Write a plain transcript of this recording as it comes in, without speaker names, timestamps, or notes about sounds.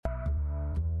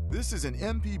This is an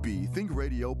MPB Think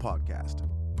Radio podcast.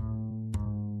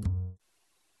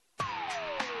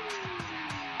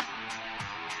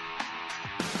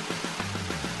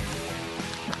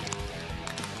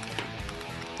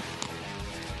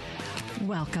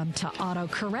 Welcome to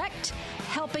AutoCorrect,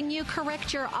 helping you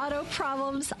correct your auto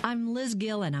problems. I'm Liz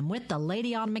Gill, and I'm with the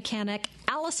Lady Auto Mechanic,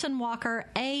 Allison Walker,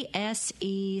 ASE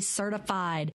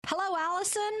certified. Hello,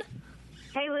 Allison.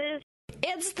 Hey, Liz.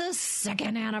 It's the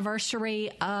second anniversary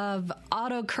of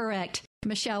AutoCorrect.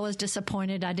 Michelle was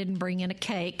disappointed I didn't bring in a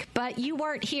cake, but you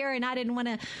weren't here and I didn't want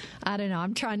to,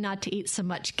 I'm trying not to eat so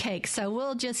much cake. So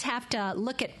we'll just have to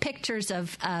look at pictures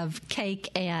of cake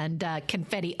and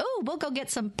confetti. Oh, we'll go get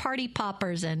some party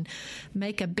poppers and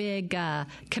make a big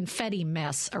confetti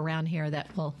mess around here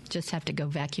that we'll just have to go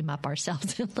vacuum up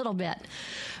ourselves a little bit.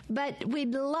 But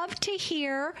we'd love to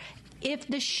hear if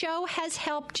the show has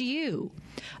helped you.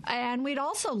 And we'd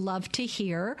also love to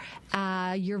hear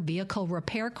your vehicle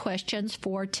repair questions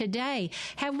for today.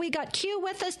 Have we got Q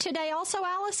with us today also,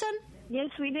 Allison? Yes,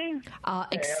 we do.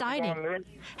 Exciting.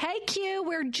 Hey, Q,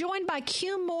 we're joined by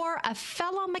Q Moore, a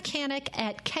fellow mechanic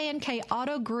at K&K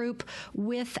Auto Group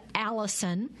with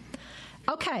Allison.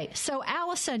 Okay, so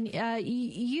Allison,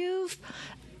 you've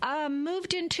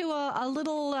moved into a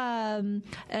little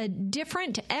a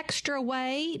different, extra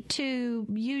way to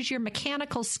use your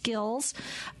mechanical skills.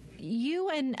 You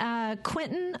and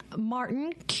Quentin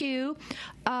Martin, Q,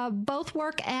 both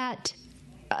work at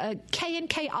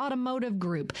K&K Automotive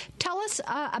Group. Tell us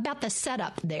about the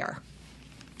setup there.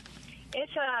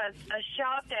 It's a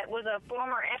shop that was a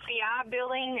former FBI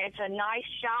building. It's a nice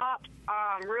shop,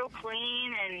 real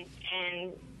clean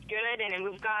and good, and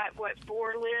we've got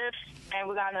 4 lifts, and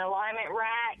we've got an alignment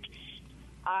rack,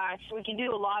 so we can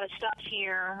do a lot of stuff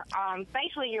here.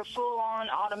 Basically, your full-on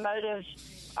automotive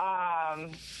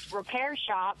repair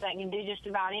shop that can do just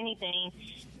about anything,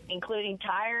 including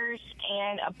tires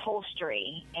and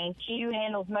upholstery. And Q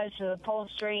handles most of the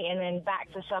upholstery and then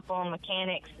backs us up on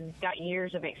mechanics. He's got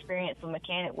years of experience with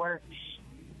mechanic work,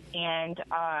 and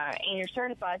you're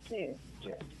certified too.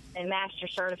 Sure. And master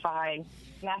certified,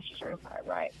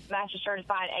 right? Master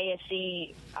certified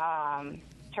ASE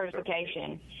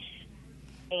certification.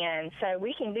 And so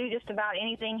we can do just about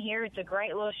anything here. It's a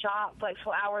great little shop.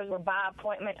 Flexible hours, we're by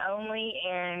appointment only,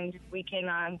 and we can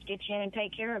get you in and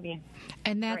take care of you.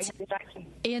 And that's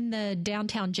in the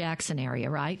downtown Jackson area,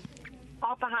 right?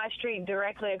 Off of High Street,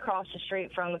 directly across the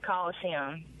street from the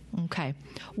Coliseum. Okay.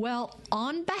 Well,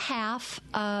 on behalf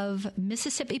of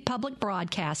Mississippi Public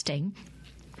Broadcasting,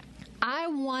 I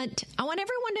want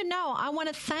everyone to know, I want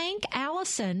to thank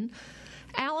Allison.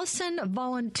 Allison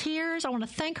volunteers. I want to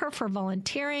thank her for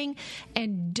volunteering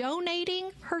and donating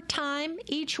her time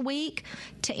each week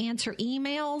to answer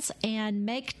emails and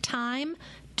make time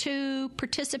to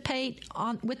participate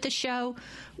with the show.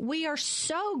 We are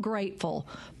so grateful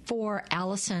for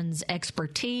Allison's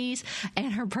expertise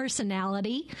and her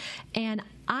personality, and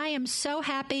I am so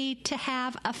happy to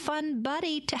have a fun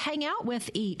buddy to hang out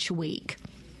with each week.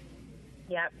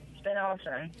 Yep, it's been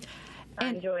awesome. I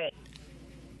enjoy it.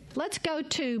 Let's go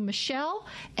to Michelle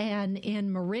and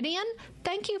in Meridian.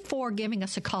 Thank you for giving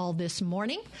us a call this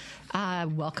morning.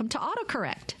 Welcome to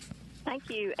AutoCorrect. Thank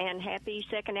you, and happy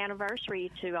second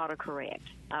anniversary to AutoCorrect.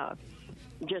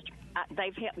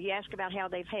 They've helped. You asked about how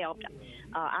they've helped.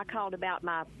 I called about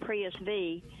my Prius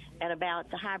V and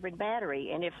about the hybrid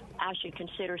battery, and if I should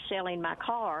consider selling my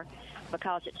car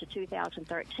because it's a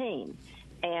 2013.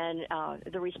 And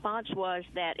the response was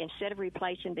that instead of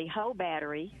replacing the whole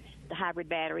battery, the hybrid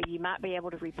battery, you might be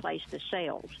able to replace the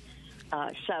cells.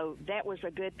 So that was a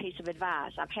good piece of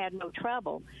advice. I've had no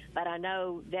trouble, but I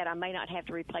know that I may not have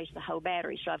to replace the whole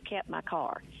battery, so I've kept my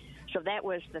car. So that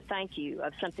was the thank you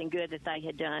of something good that they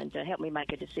had done to help me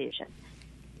make a decision.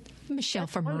 Michelle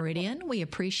from Meridian, we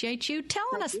appreciate you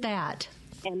telling us that.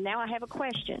 And now I have a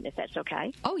question, if that's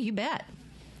okay. Oh, you bet.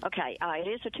 Okay, it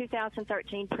is a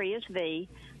 2013 Prius V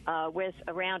with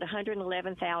around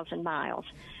 111,000 miles.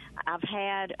 I've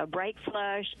had a brake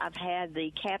flush, I've had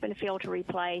the cabin filter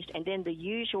replaced, and then the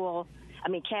usual,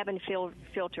 cabin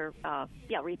filter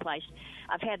replaced.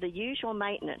 I've had the usual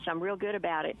maintenance. I'm real good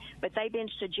about it, but they've been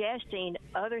suggesting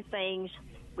other things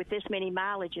with this many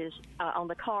mileages on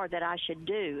the car that I should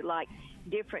do, like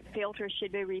different filters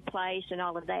should be replaced and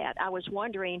all of that. I was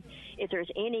wondering if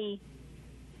there's anything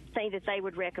that they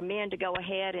would recommend to go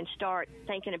ahead and start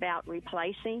thinking about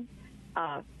replacing,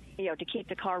 to keep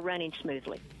the car running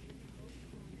smoothly.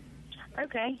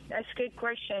 Okay, that's a good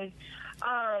question.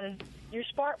 Your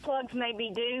spark plugs may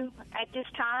be due at this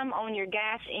time on your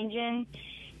gas engine.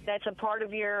 That's a part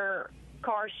of your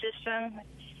car system.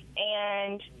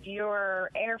 and your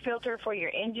air filter for your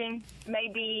engine may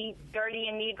be dirty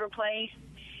and need replaced,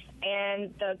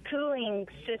 and the cooling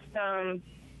system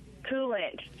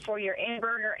coolant for your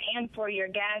inverter and for your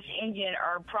gas engine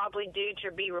are probably due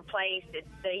to be replaced.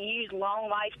 They use long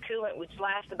life coolant, which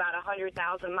lasts about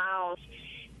 100,000 miles,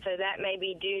 so that may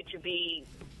be due to be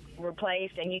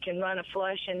replaced, and you can run a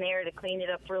flush in there to clean it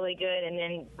up really good and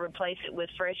then replace it with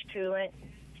fresh coolant.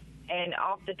 And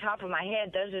off the top of my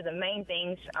head, those are the main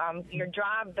things. Your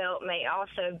drive belt may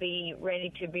also be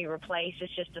ready to be replaced.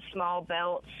 It's just a small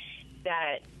belt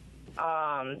that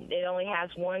it only has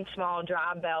one small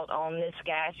drive belt on this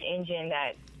gas engine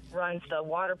that runs the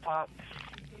water pump.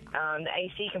 The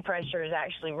AC compressor is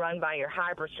actually run by your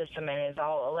hybrid system and is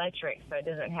all electric, so it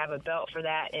doesn't have a belt for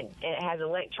that. It has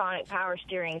electronic power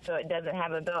steering, so it doesn't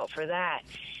have a belt for that.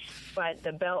 But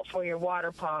the belt for your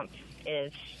water pump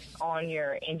is on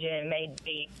your engine and may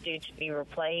be due to be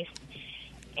replaced.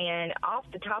 And off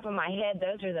the top of my head,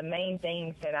 those are the main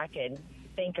things that I could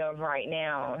think of right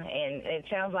now. And it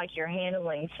sounds like you're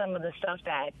handling some of the stuff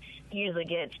that usually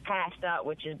gets passed up,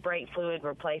 which is brake fluid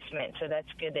replacement. So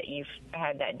that's good that you've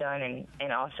had that done,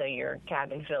 and also your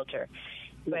cabin filter.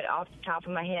 But off the top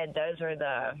of my head, those are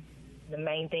the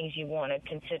main things you want to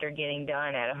consider getting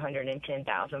done at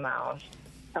 110,000 miles.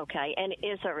 Okay. And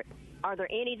are there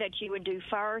any that you would do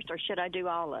first, or should I do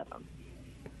all of them?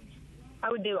 I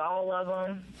would do all of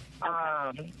them.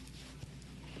 Okay.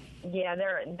 Yeah,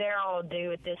 they're all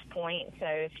due at this point. So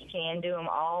if you can do them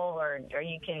all, or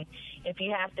you can, if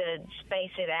you have to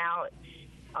space it out,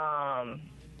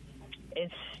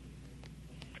 it's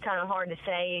kind of hard to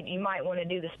say. You might want to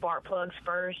do the spark plugs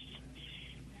first,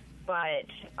 but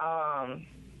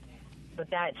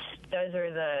those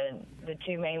are the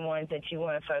two main ones that you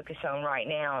want to focus on right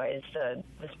now is the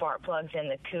spark plugs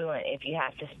and the coolant if you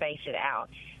have to space it out.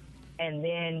 And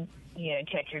then,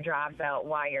 check your drive belt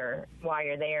while you're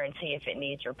there and see if it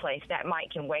needs replaced. That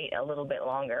can wait a little bit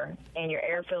longer. And your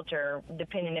air filter,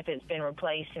 depending if it's been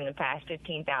replaced in the past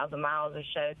 15,000 miles or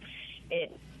so,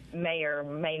 it may or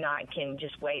may not can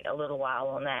just wait a little while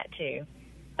on that too.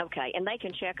 Okay, and they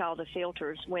can check all the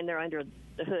filters when they're under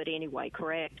the hood anyway,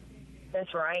 correct?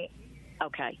 That's right.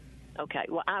 Okay.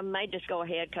 Well, I may just go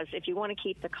ahead because if you want to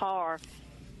keep the car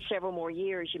several more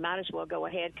years, you might as well go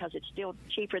ahead because it's still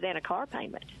cheaper than a car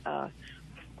payment.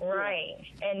 Right.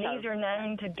 And these are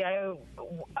known to go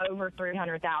over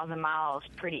 300,000 miles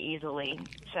pretty easily.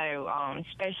 So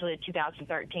especially the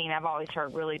 2013, I've always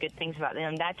heard really good things about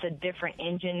them. That's a different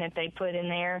engine that they put in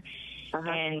there. Uh-huh.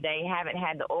 And they haven't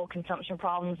had the oil consumption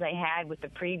problems they had with the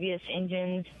previous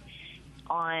engines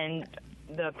on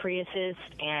the Priuses,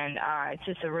 and it's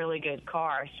just a really good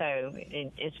car, so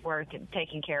it's worth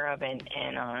taking care of and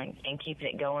keeping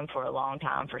it going for a long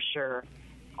time for sure.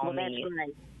 Well, that's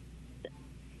great.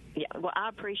 Yeah, well, I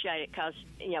appreciate it because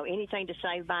anything to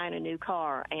save buying a new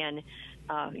car, and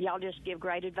y'all just give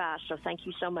great advice. So thank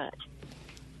you so much.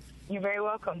 You're very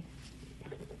welcome.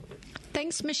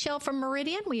 Thanks, Michelle from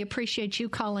Meridian. We appreciate you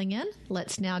calling in.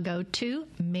 Let's now go to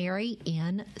Mary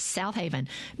in South Haven.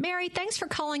 Mary, thanks for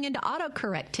calling into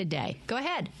AutoCorrect today. Go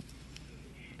ahead.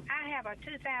 I have a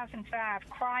 2005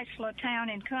 Chrysler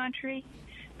Town & Country.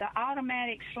 The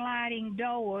automatic sliding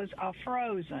doors are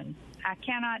frozen. I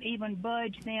cannot even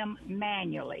budge them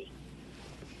manually.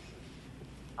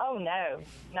 Oh, no.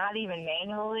 Not even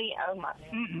manually? Oh, my.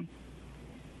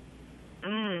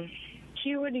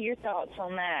 Q, what are your thoughts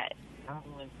on that? I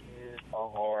think it's a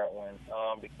hard one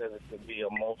because it could be a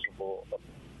multiple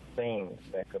things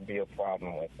that could be a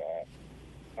problem with that.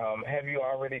 Have you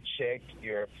already checked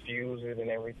your fuses and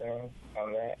everything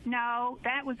on that? No,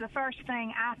 that was the first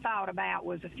thing I thought about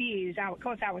was a fuse. Of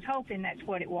course, I was hoping that's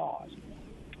what it was.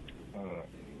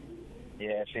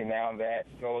 Yeah, see, now that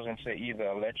goes into either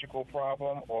electrical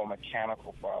problem or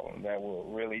mechanical problem that will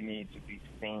really need to be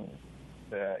seen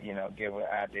to, give an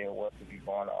idea of what could be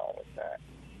going on with that.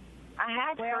 I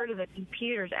have heard of the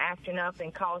computers acting up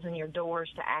and causing your doors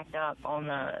to act up on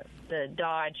the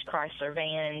Dodge Chrysler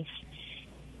vans.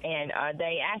 And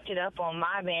they acted up on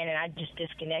my van, and I just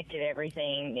disconnected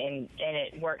everything, and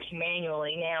it works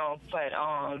manually now. But,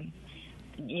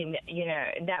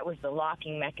 that was the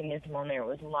locking mechanism on there. It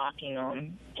was locking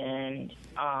them, and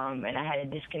I had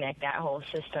to disconnect that whole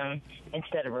system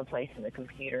instead of replacing the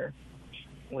computer,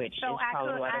 which is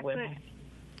probably what I would have.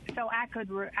 So I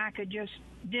could just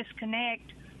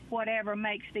disconnect whatever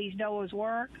makes these doors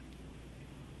work?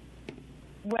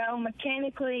 Well,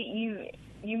 mechanically,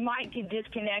 you might could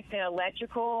disconnect the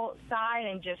electrical side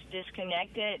and just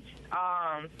disconnect it.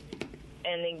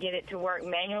 and then get it to work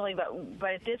manually.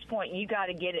 But at this point, you got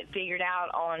to get it figured out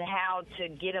on how to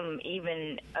get them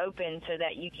even open so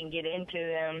that you can get into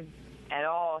them at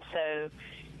all. So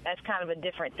that's kind of a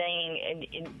different thing, and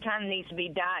it kind of needs to be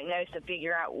diagnosed to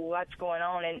figure out what's going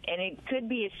on. And it could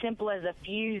be as simple as a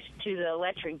fuse to the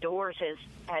electric doors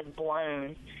has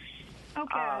blown.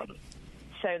 Okay.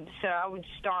 So I would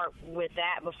start with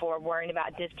that before worrying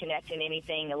about disconnecting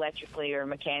anything electrically or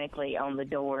mechanically on the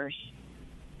doors.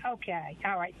 Okay.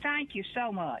 All right. Thank you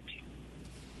so much.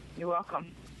 You're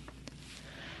welcome.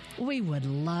 We would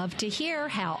love to hear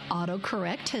how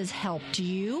AutoCorrect has helped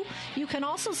you. You can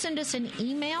also send us an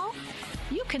email.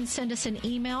 You can send us an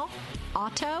email,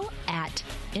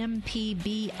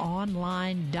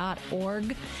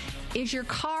 auto@mpbonline.org. Is your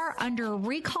car under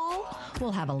recall?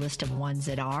 We'll have a list of ones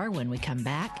that are when we come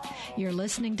back. You're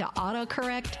listening to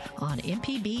AutoCorrect on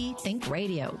MPB Think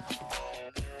Radio.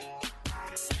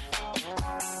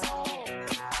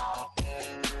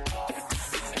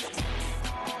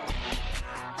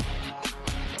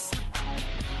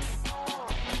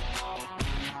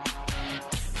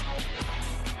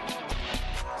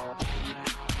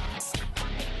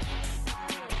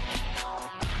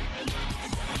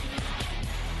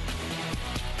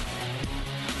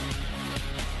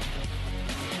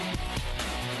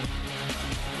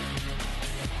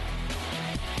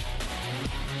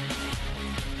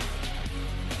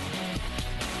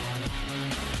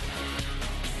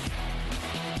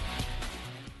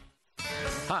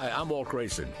 Hi, I'm Walt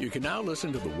Grayson. You can now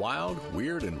listen to the wild,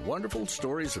 weird, and wonderful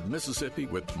stories of Mississippi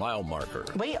with Mile Marker.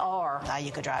 We are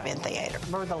Iuka Drive-In Theater.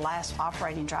 We're the last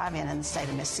operating drive-in in the state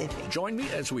of Mississippi. Join me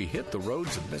as we hit the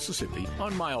roads of Mississippi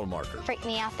on Mile Marker. Freaked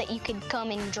me out that you could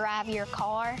come and drive your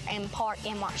car and park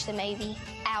and watch the movie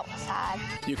outside.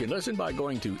 You can listen by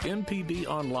going to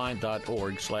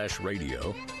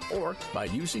mpbonline.org/radio or by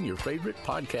using your favorite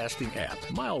podcasting app,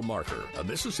 Mile Marker, a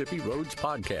Mississippi Roads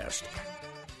podcast.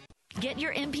 Get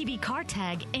your MPB car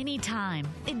tag anytime.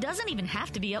 It doesn't even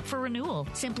have to be up for renewal.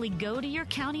 Simply go to your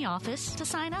county office to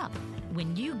sign up.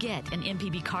 When you get an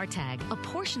MPB car tag, a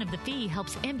portion of the fee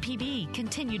helps MPB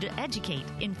continue to educate,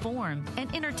 inform,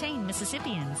 and entertain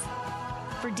Mississippians.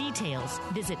 For details,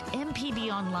 visit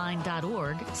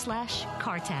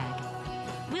mpbonline.org/car tag.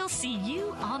 We'll see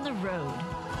you on the road.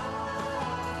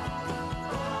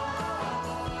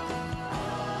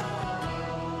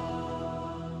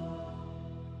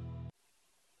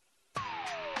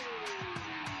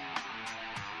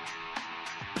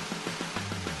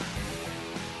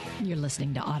 You're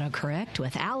listening to AutoCorrect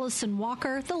with Allison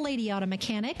Walker, the Lady Auto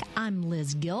Mechanic. I'm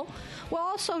Liz Gill. We're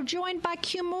also joined by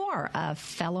Q Moore, a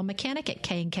fellow mechanic at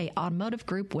K&K Automotive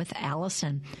Group with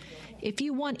Allison. If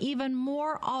you want even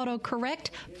more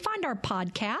AutoCorrect, find our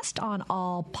podcast on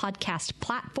all podcast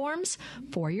platforms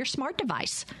for your smart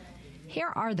device.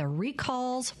 Here are the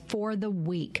recalls for the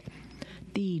week.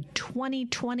 The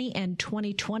 2020 and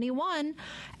 2021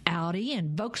 Audi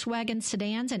and Volkswagen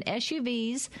sedans and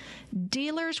SUVs,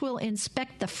 dealers will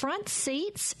inspect the front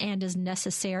seats and, as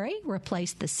necessary,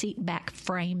 replace the seat back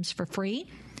frames for free.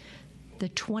 The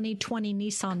 2020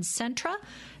 Nissan Sentra,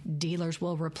 dealers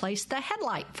will replace the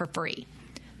headlight for free.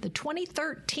 The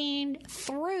 2013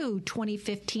 through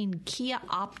 2015 Kia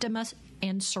Optimus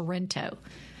and Sorento,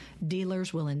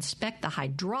 dealers will inspect the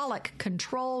hydraulic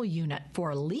control unit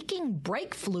for leaking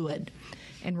brake fluid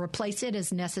and replace it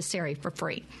as necessary for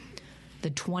free. The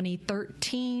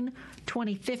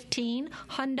 2013-2015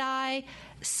 Hyundai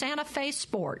Santa Fe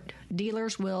Sport,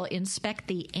 dealers will inspect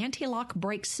the anti-lock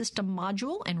brake system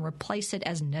module and replace it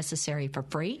as necessary for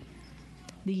free.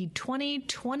 The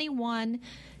 2021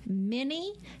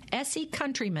 Mini SE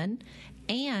Countryman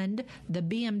and the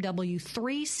BMW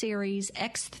 3 Series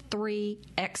X3,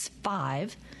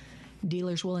 X5.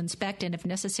 Dealers will inspect and, if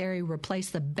necessary,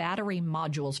 replace the battery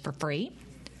modules for free.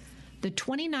 The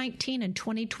 2019 and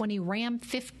 2020 Ram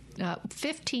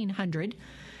 1500,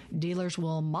 dealers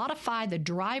will modify the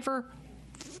driver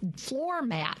floor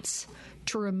mats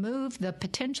to remove the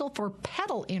potential for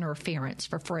pedal interference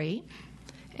for free.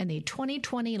 And the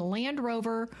 2020 Land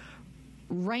Rover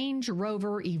Range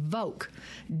Rover Evoque,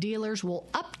 dealers will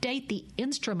update the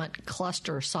instrument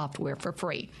cluster software for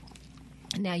free.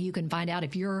 Now, you can find out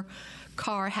if your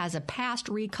car has a past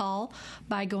recall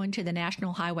by going to the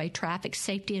National Highway Traffic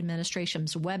Safety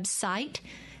Administration's website,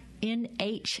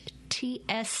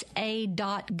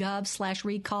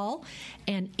 nhtsa.gov/recall,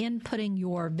 and inputting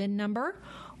your VIN number.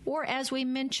 Or, as we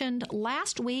mentioned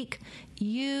last week,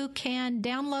 you can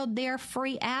download their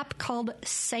free app called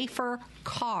Safer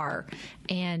Car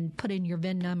and put in your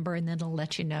VIN number, and then it'll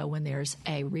let you know when there's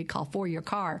a recall for your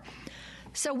car.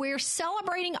 So we're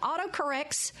celebrating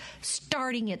AutoCorrect's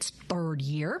starting its 3rd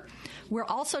year. We're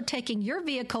also taking your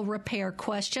vehicle repair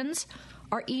questions.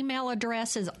 Our email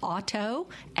address is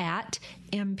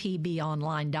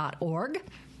auto@mpbonline.org.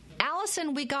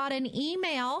 Allison, we got an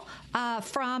email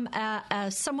from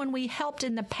someone we helped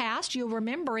in the past. You'll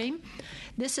remember him.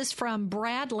 This is from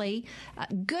Bradley.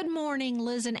 Good morning,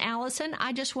 Liz and Allison.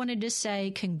 I just wanted to say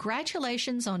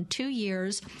congratulations on 2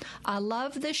 years. I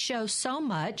love this show so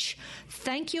much.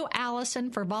 Thank you,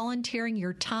 Allison, for volunteering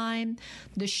your time.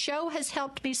 The show has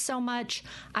helped me so much.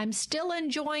 I'm still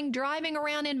enjoying driving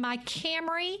around in my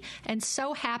Camry and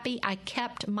so happy I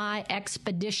kept my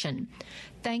Expedition.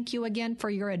 Thank you again for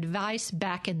your advice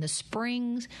back in the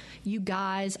springs. You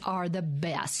guys are the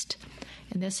best.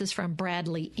 And this is from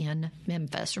Bradley in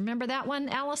Memphis. Remember that one,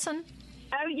 Allison?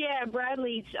 Oh, yeah,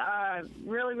 Bradley's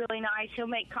really, really nice. He'll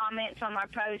make comments on my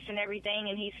posts and everything,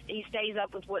 and he stays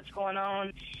up with what's going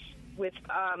on with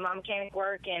my mechanic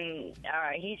work, and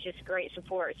he's just great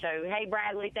support. So, hey,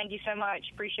 Bradley, thank you so much.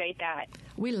 Appreciate that.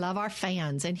 We love our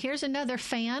fans. And here's another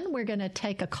fan we're going to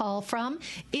take a call from.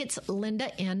 It's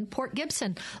Linda in Port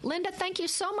Gibson. Linda, thank you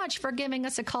so much for giving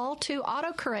us a call to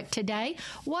AutoCorrect today.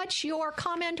 What's your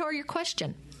comment or your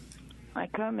question? My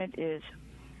comment is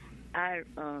I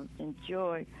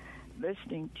enjoy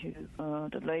listening to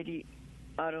the lady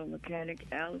auto mechanic,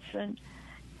 Allison,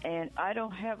 and I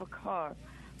don't have a car,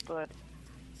 but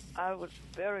I would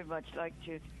very much like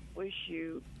to wish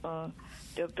you the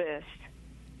best.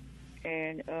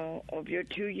 And of your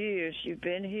 2 years you've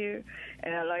been here,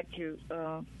 and I'd like to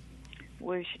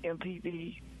wish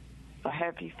MPB a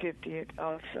happy 50th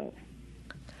also.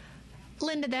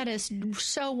 Linda, that is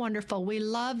so wonderful. We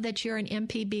love that you're an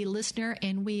MPB listener,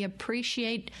 and we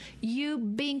appreciate you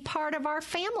being part of our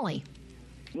family.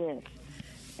 Yes.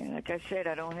 And like I said,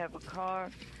 I don't have a car,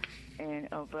 and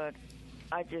but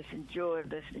I just enjoy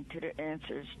listening to the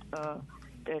answers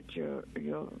that your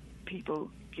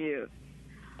people give.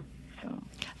 So.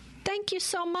 Thank you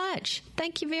so much.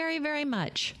 Thank you very, very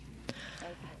much.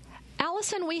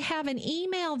 Allison, we have an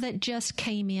email that just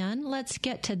came in. Let's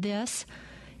get to this.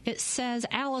 It says,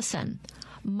 Allison,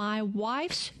 my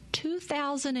wife's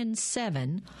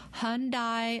 2007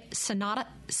 Hyundai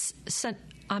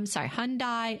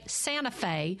Santa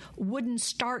Fe wouldn't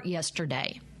start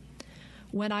yesterday.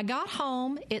 When I got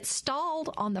home, it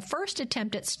stalled on the first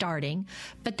attempt at starting,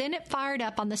 but then it fired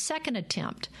up on the second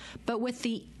attempt. But with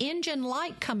the engine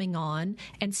light coming on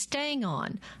and staying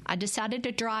on, I decided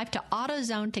to drive to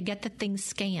AutoZone to get the thing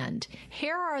scanned.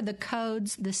 Here are the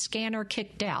codes the scanner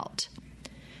kicked out.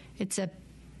 It's a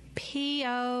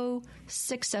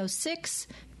P0606,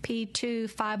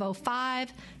 P2505,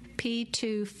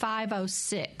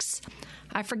 P2506.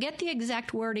 I forget the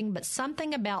exact wording, but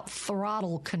something about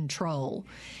throttle control.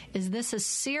 Is this a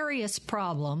serious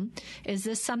problem? Is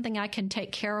this something I can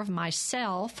take care of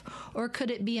myself? Or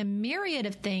could it be a myriad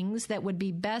of things that would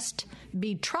be best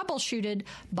be troubleshooted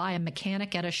by a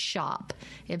mechanic at a shop?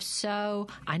 If so,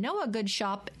 I know a good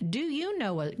shop. Do you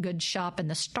know a good shop in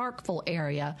the Starkville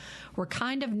area? We're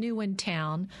kind of new in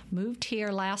town, moved here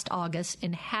last August,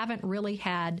 and haven't really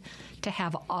had to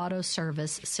have auto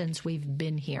service since we've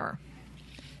been here.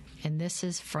 And this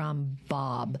is from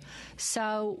Bob.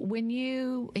 So when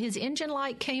his engine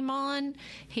light came on,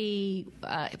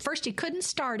 first he couldn't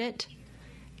start it,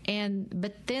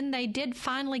 but then they did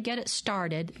finally get it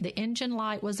started. The engine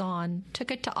light was on,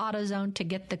 took it to AutoZone to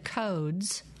get the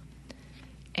codes,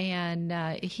 and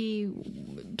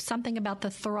something about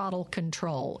the throttle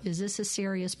control. Is this a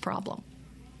serious problem?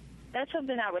 That's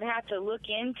something I would have to look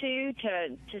into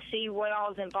to see what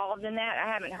all is involved in that. I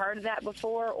haven't heard of that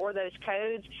before, or those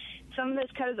codes. Some of those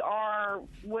codes are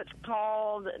what's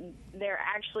called, they're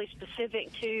actually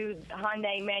specific to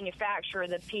Hyundai manufacturer,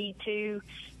 the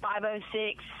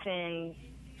P2506 and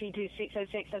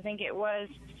P2606, I think it was.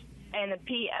 And the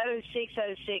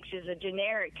P0606 is a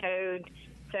generic code.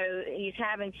 So he's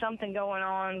having something going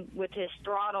on with his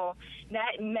throttle.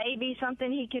 That may be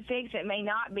something he could fix. It may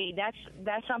not be. That's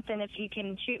something, if you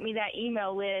can shoot me that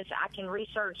email, Liz, I can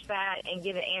research that and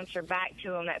get an answer back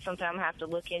to him. That's something I'm going to have to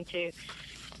look into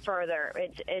further.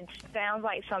 It sounds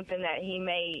like something that he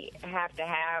may have to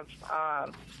have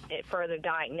it further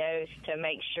diagnosed to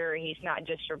make sure he's not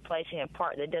just replacing a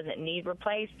part that doesn't need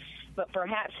replaced, but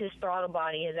perhaps his throttle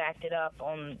body has acted up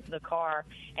on the car,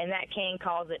 and that can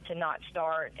cause it to not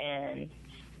start and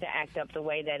to act up the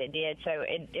way that it did. So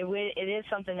it is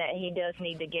something that he does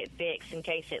need to get fixed in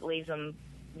case it leaves him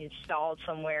stalled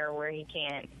somewhere where he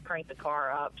can't crank the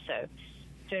car up. So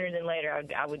sooner than later,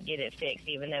 I would get it fixed,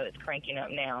 even though it's cranking up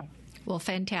now. Well,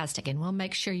 fantastic. And we'll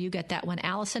make sure you get that one,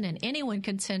 Allison. And anyone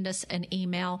can send us an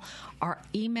email. Our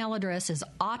email address is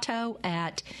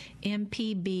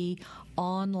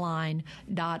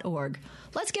auto@mpbonline.org.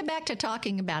 Let's get back to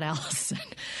talking about Allison.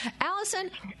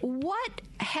 Allison, what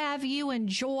have you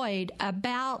enjoyed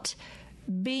about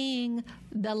being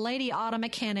the Lady Auto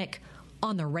Mechanic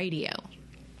on the radio?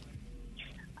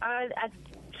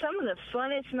 Some of the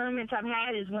funnest moments I've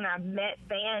had is when I've met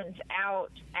fans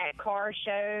out at car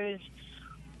shows,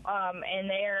 and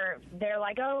they're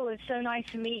like, "Oh, it's so nice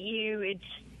to meet you. It's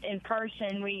in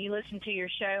person. We listen to your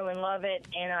show and love it,"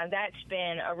 and that's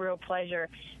been a real pleasure.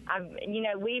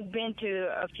 We've been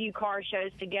to a few car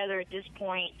shows together at this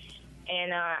point,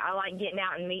 and I like getting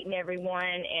out and meeting everyone,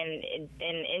 and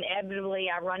inevitably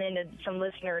I run into some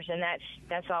listeners, and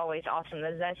that's always awesome.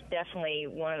 That's definitely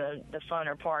one of the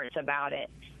funner parts about it,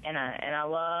 and I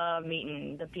love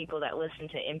meeting the people that listen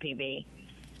to MPB.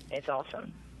 It's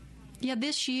awesome. Yeah,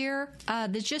 this year,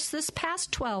 just this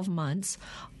past 12 months,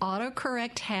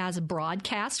 AutoCorrect has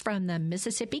broadcast from the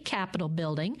Mississippi Capitol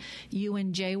building. You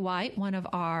and Jay White, one of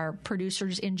our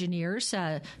producers, engineers,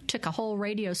 took a whole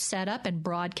radio setup and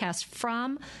broadcast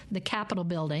from the Capitol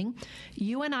building.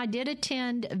 You and I did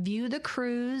attend View the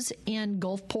Cruise in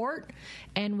Gulfport,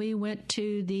 and we went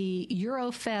to the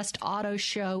Eurofest Auto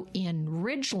Show in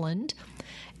Ridgeland.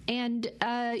 And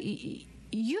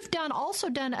you've also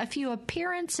done a few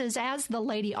appearances as the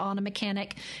Lady Auto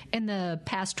Mechanic in the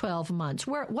past 12 months.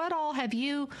 What all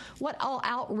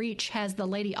outreach has the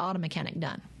Lady Auto Mechanic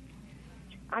done?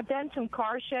 I've done some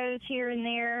car shows here and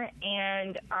there,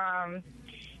 and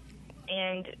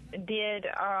did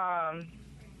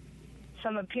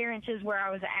some appearances where I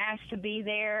was asked to be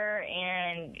there,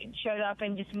 and showed up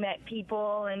and just met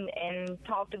people and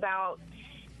talked about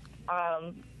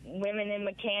women in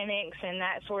mechanics and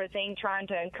that sort of thing, trying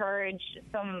to encourage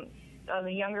some of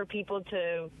the younger people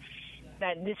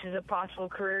that this is a possible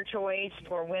career choice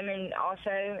for women also.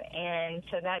 And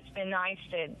so that's been nice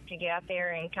to get out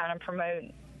there and kind of promote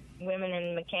women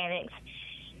in mechanics.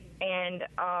 And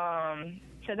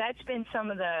so that's been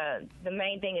some of the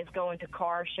main thing, is going to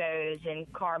car shows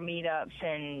and car meetups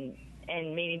and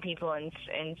meeting people and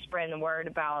spreading the word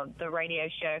about the radio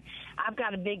show. I've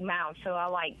got a big mouth, so I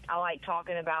like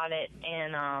talking about it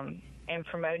and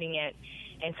promoting it.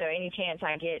 And so any chance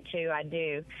I get to, I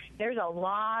do. There's a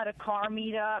lot of car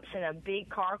meetups and a big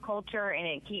car culture, and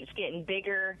it keeps getting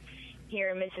bigger here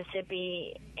in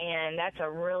Mississippi, and that's a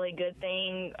really good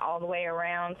thing all the way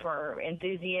around for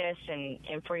enthusiasts and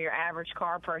for your average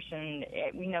car person.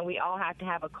 We all have to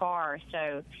have a car,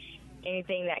 so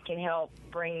anything that can help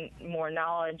bring more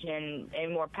knowledge and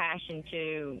more passion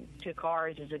to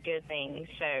cars is a good thing.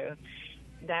 So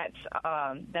that's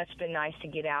been nice to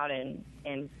get out and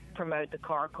promote the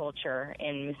car culture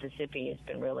in Mississippi. It's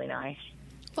been really nice.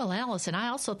 Well, Allison, I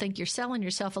also think you're selling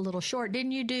yourself a little short.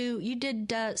 Didn't you you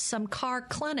did some car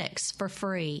clinics for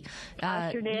free?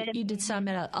 I sure did. You did some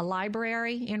at a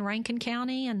library in Rankin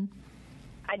County, and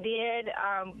I did.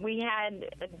 We had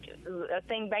a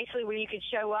thing basically where you could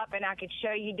show up and I could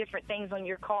show you different things on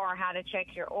your car, how to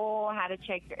check your oil, how to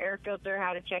check your air filter,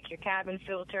 how to check your cabin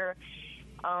filter,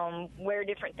 where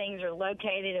different things are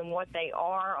located and what they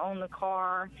are on the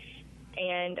car.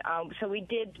 And so we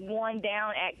did one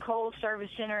down at Kohl's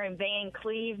Service Center in Van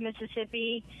Cleve,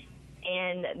 Mississippi.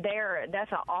 And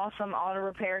that's an awesome auto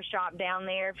repair shop down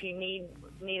there. If you need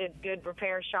a good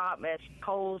repair shop, that's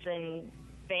Kohl's in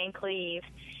Van Cleve.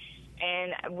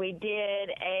 And we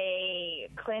did a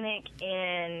clinic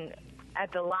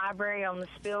at the library on the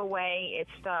Spillway.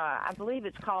 It's I believe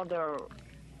it's called the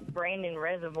Brandon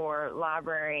Reservoir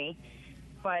Library,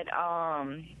 but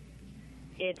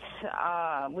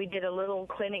we did a little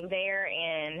clinic there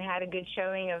and had a good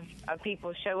showing of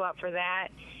people show up for that,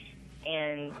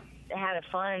 and had a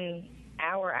fun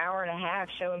hour and a half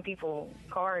showing people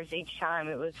cars each time.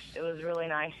 It was really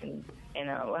nice, and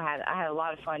I had a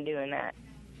lot of fun doing that.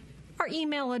 Our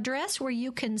email address where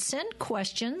you can send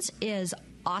questions is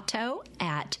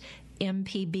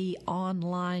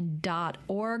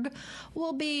auto@mpbonline.org.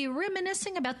 We'll be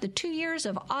reminiscing about the 2 years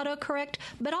of AutoCorrect,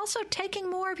 but also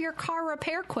taking more of your car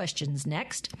repair questions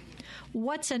next.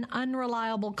 What's an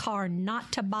unreliable car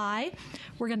not to buy?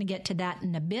 We're going to get to that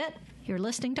in a bit. You're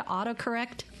listening to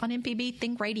AutoCorrect on MPB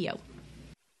Think Radio.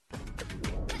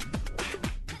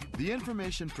 The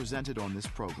information presented on this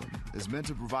program is meant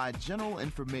to provide general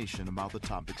information about the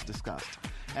topics discussed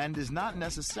and is not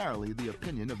necessarily the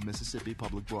opinion of Mississippi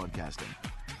Public Broadcasting.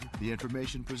 The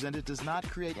information presented does not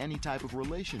create any type of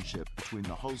relationship between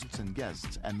the hosts and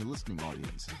guests and the listening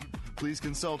audience. Please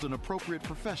consult an appropriate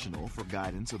professional for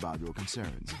guidance about your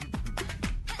concerns.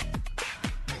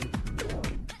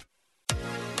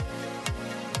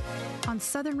 On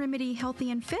Southern Remedy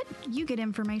Healthy and Fit, you get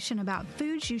information about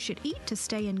foods you should eat to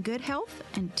stay in good health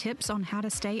and tips on how to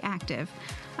stay active.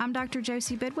 I'm Dr.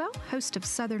 Josie Bidwell, host of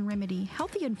Southern Remedy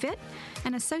Healthy and Fit,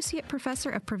 and Associate Professor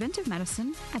of Preventive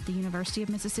Medicine at the University of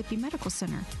Mississippi Medical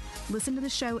Center. Listen to the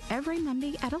show every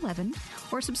Monday at 11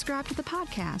 or subscribe to the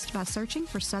podcast by searching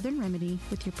for Southern Remedy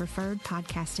with your preferred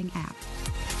podcasting app.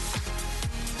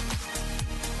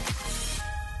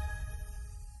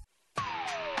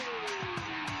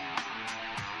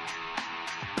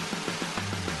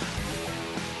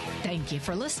 Thank you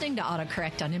for listening to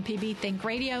AutoCorrect on MPB Think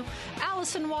Radio.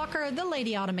 Allison Walker, the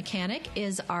Lady Auto Mechanic,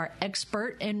 is our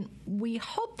expert, and we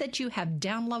hope that you have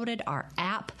downloaded our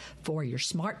app for your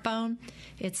smartphone.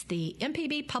 It's the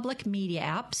MPB Public Media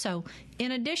app. So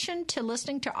in addition to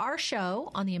listening to our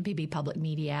show on the MPB Public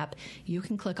Media app, you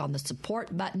can click on the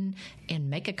support button and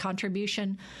make a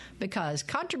contribution, because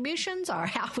contributions are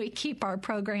how we keep our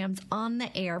programs on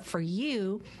the air for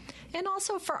you and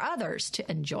also for others to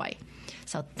enjoy.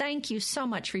 So thank you so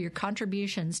much for your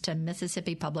contributions to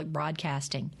Mississippi Public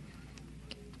Broadcasting.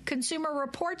 Consumer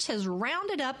Reports has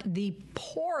rounded up the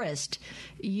poorest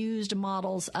used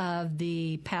models of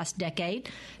the past decade.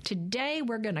 Today,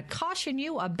 we're going to caution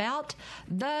you about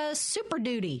the Super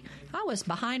Duty. I was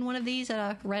behind one of these at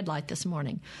a red light this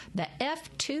morning. The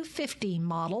F250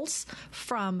 models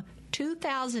from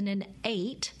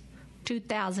 2008,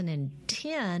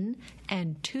 2010,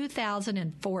 and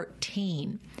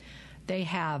 2014. They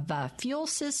have fuel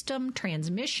system,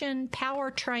 transmission,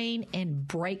 powertrain, and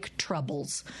brake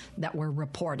troubles that were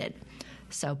reported.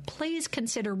 So please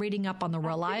consider reading up on the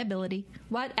reliability.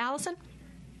 What, Allison?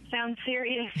 Sounds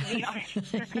serious, to be honest.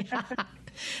 Yeah.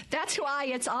 That's why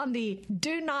it's on the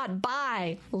do not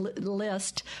buy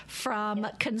list from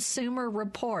Consumer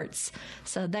Reports.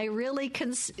 So they really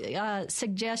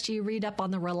suggest you read up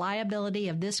on the reliability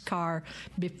of this car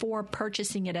before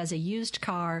purchasing it as a used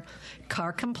car.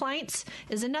 Car Complaints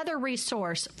is another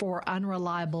resource for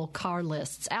unreliable car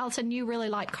lists. Allison, you really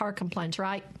like Car Complaints,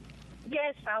 right?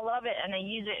 Yes, I love it, and I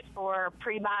use it for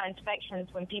pre-buy inspections.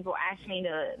 When people ask me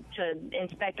to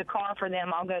inspect a car for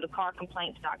them, I'll go to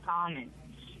carcomplaints.com and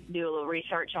do a little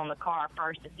research on the car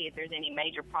first to see if there's any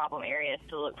major problem areas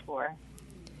to look for.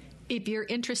 If you're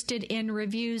interested in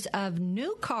reviews of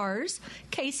new cars,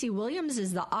 Casey Williams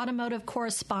is the automotive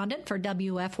correspondent for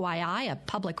WFYI, a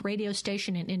public radio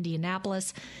station in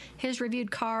Indianapolis. He's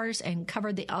reviewed cars and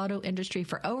covered the auto industry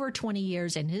for over 20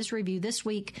 years, and his review this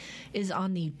week is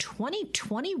on the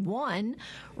 2021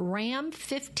 Ram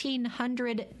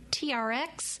 1500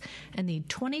 TRX and the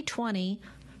 2020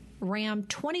 Ram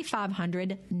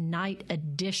 2500 Night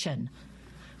Edition.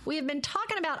 We have been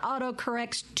talking about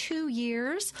AutoCorrect's 2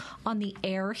 years on the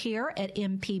air here at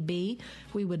MPB.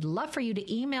 We would love for you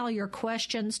to email your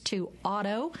questions to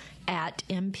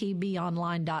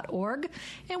auto@mpbonline.org.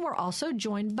 And we're also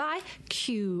joined by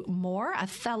Q Moore, a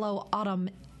fellow auto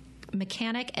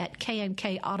mechanic at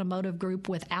K&K Automotive Group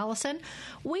with Allison.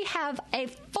 We have a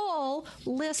full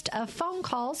list of phone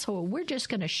calls, so we're just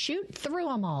going to shoot through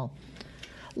them all.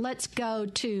 Let's go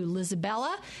to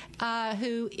Lizabella,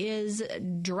 who is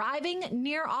driving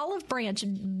near Olive Branch.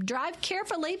 Drive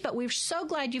carefully, but we're so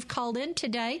glad you've called in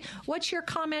today. What's your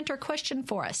comment or question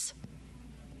for us?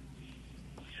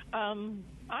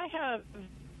 I have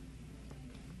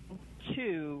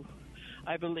two,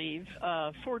 I believe,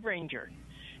 Ford Ranger,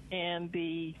 and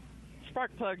the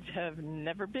spark plugs have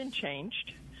never been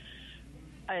changed.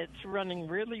 It's running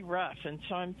really rough, and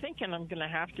so I'm thinking I'm going to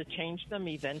have to change them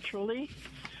eventually.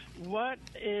 What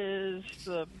is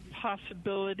the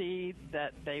possibility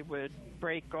that they would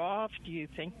break off? Do you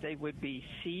think they would be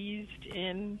seized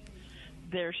in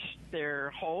their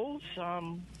holes?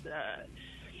 I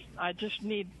just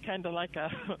need kind of like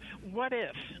a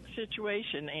what-if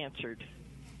situation answered.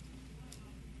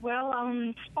 Well,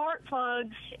 spark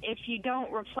plugs, if you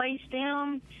don't replace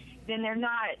them, then they're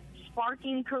not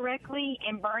sparking correctly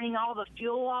and burning all the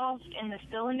fuel off in the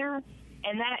cylinder,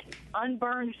 and that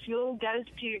unburned fuel goes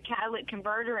to your catalytic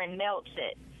converter and melts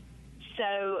it.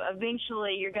 So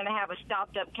eventually you're going to have a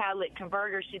stopped-up catalytic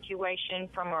converter situation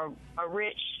from a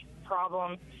rich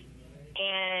problem,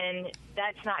 and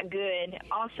that's not good.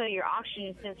 Also, your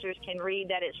oxygen sensors can read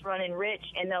that it's running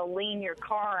rich, and they'll lean your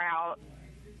car out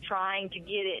trying to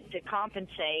get it to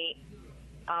compensate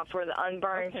for the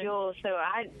unburned fuel. So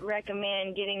I'd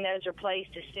recommend getting those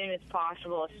replaced as soon as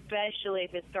possible, especially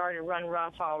if it started to run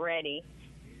rough already.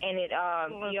 And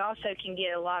you also can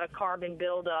get a lot of carbon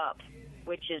buildup,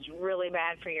 which is really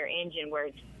bad for your engine, where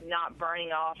it's not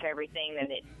burning off everything that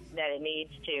it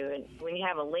needs to. And when you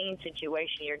have a lean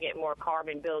situation, you're getting more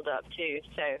carbon buildup too.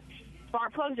 So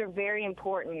spark plugs are very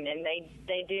important, and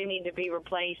they do need to be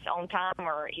replaced on time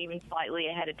or even slightly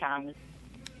ahead of time. It's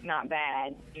not a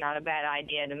bad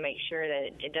idea to make sure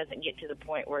that it doesn't get to the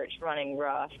point where it's running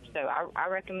rough. So I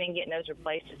recommend getting those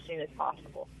replaced as soon as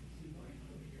possible.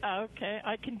 Okay,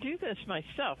 I can do this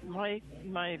myself. My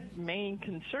main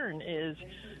concern is,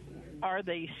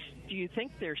 do you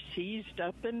think they're seized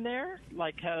up in there?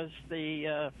 Like, has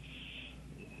the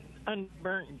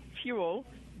unburnt fuel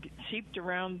seeped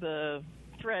around the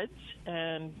threads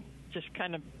and just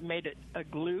kind of made it a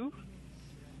glue?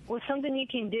 Well, something you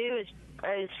can do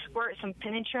is squirt some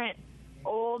penetrant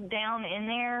oil down in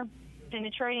there,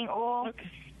 penetrating oil,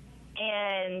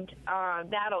 and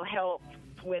that'll help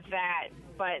with that.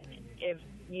 But if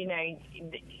you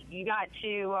got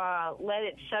to let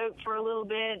it soak for a little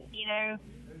bit,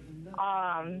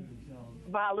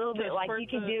 by a little bit, like you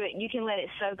can do it. You can let it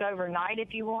soak overnight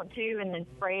if you want to, and then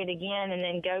spray it again, and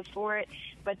then go for it.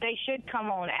 But they should come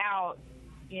on out.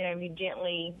 You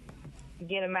gently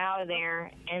get them out of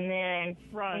there, and then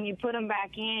when you put them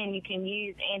back in, you can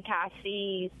use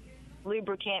anti-seize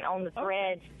lubricant on the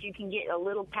threads. You can get a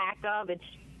little pack of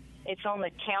it's on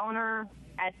the counter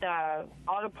at the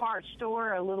auto parts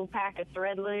store, a little pack of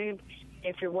thread lube,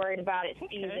 if you're worried about it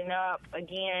seizing up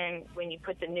again when you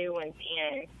put the new ones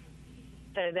in.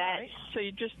 So that's so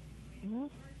you just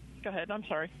go ahead. I'm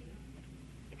sorry.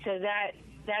 So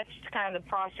that's kind of the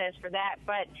process for that.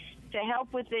 But to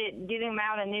help with it, getting them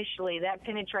out initially, that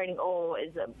penetrating oil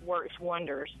works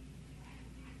wonders.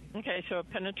 Okay, so a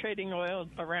penetrating oil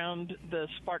around the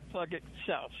spark plug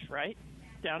itself, right?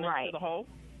 Down into the hole?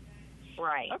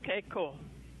 Right. Okay, cool.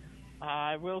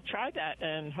 I will try that,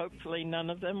 and hopefully none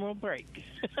of them will break.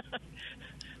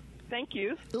 Thank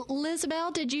you.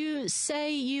 Lizabelle, did you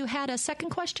say you had a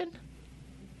second question?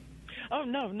 Oh,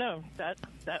 no. That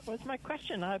was my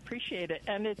question. I appreciate it.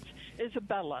 And it's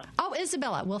Isabella. Oh,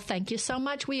 Isabella. Well, thank you so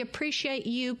much. We appreciate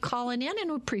you calling in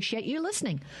and we appreciate you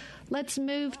listening. Let's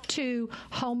move to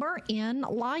Homer in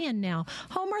Lyon now.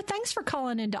 Homer, thanks for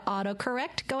calling into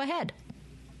AutoCorrect. Go ahead.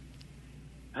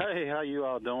 Hey, how you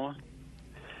all doing?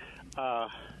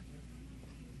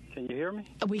 Can you hear me?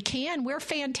 We can. We're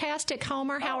fantastic,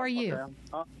 Homer. How are you?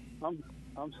 Okay.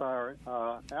 I'm sorry.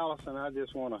 Allison, I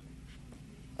just want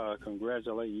to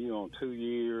congratulate you on 2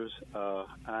 years.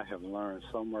 I have learned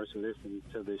so much listening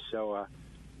to this show. I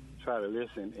try to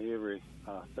listen every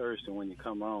Thursday when you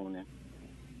come on, and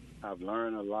I've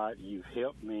learned a lot. You've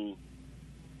helped me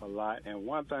a lot. And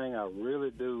one thing I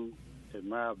really do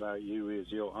admire about you is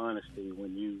your honesty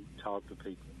when you talk to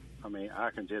people. I mean, I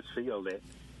can just feel that.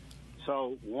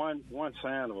 So one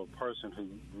sign of a person who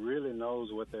really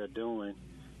knows what they're doing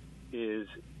is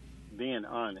being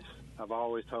honest. I've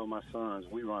always told my sons,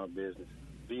 we run a business.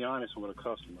 Be honest with a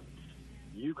customer.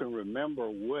 You can remember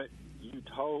what you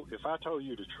told. If I told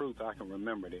you the truth, I can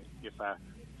remember that. If I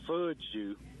fudged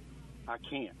you, I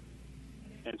can't.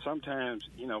 And sometimes,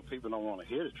 people don't want to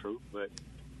hear the truth, but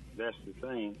that's the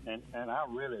thing. And I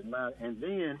really admire. And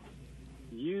then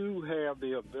you have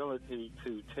the ability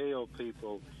to tell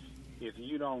people, if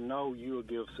you don't know, you'll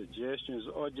give suggestions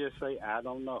or just say, I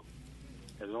don't know.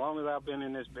 As long as I've been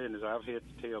in this business, I've had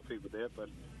to tell people that, but,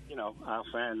 I'll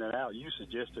find that out. You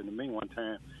suggested to me one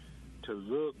time to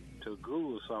look to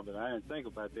Google something. I didn't think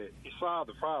about that. It solved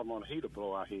the problem on a heater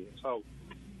blower I had. So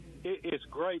it's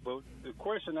great, but the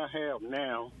question I have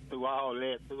now, through all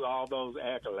those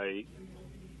accolades,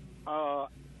 I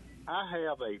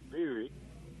have a Buick,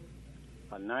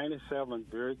 a 97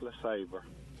 Buick LeSabre.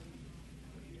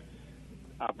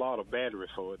 I bought a battery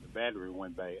for it. The battery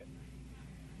went bad.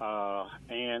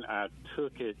 And I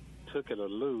took it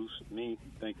loose, me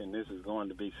thinking this is going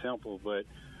to be simple, but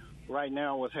right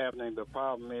now what's happening, the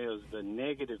problem is the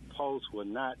negative post will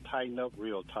not tighten up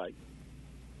real tight.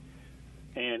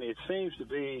 And it seems to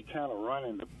be kind of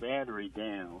running the battery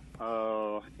down.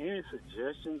 Any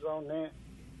suggestions on that?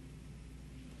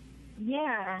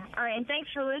 Yeah. All right, and thanks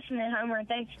for listening, Homer, and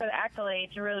thanks for the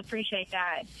accolades. I really appreciate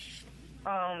that.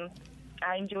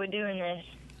 I enjoy doing this.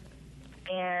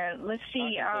 And let's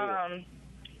see,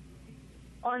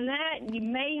 on that, you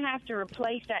may have to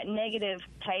replace that negative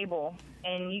cable,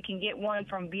 and you can get one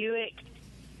from Buick,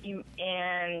 because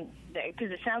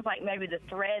it sounds like maybe the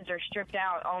threads are stripped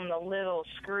out on the little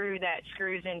screw that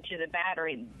screws into the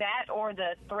battery. That or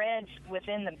the threads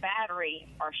within the battery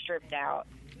are stripped out.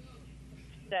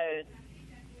 So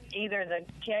either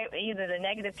the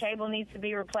negative cable needs to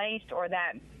be replaced, or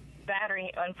that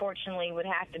battery, unfortunately, would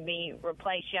have to be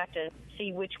replaced. You have to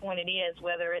see which one it is,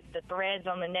 whether it's the threads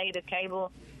on the negative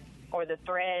cable or the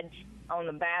threads on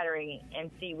the battery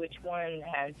and see which one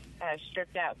has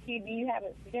stripped out. Do you have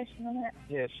a suggestion on that?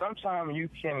 Yeah, sometimes you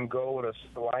can go to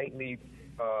slightly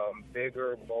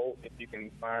bigger bolt if you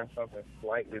can find something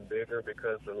slightly bigger,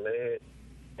 because the lead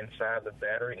inside the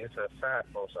battery is a side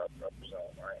post, I presume,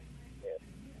 right? Yeah.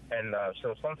 And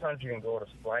so sometimes you can go to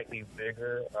slightly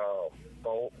bigger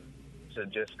bolt to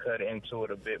just cut into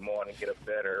it a bit more and get a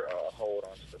better hold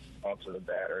onto the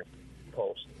battery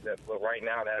post. But right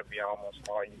now, that would be almost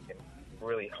all you can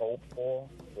really hope for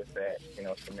with that,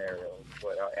 scenario.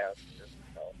 But as just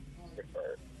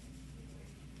preferred.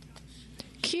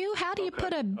 Q, how do you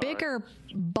put a bigger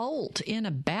bolt in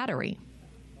a battery?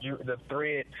 The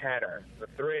thread pattern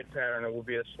will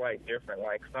be a slight different.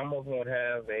 Like some of them would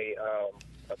have the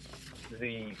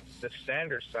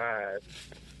standard size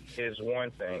is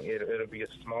one thing. It'll be a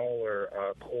smaller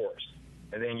course,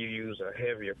 and then you use a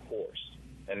heavier course,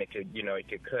 and it could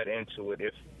cut into it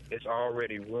if it's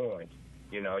already ruined.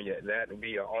 That would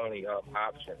be your only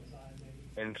option,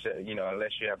 and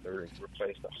unless you have to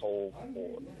replace the whole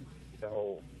cord, the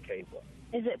whole cable.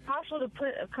 Is it possible to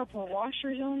put a couple of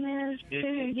washers on there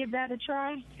to give that a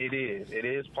try? It is. It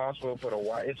is possible to put a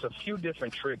washer. It's a few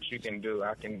different tricks you can do.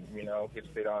 I can, get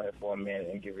sit on it for a minute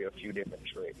and give you a few different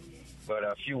tricks. But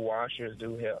a few washers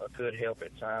could help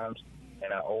at times.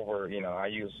 And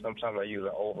sometimes I use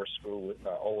an over screw with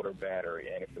an older battery,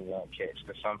 and if it won't catch,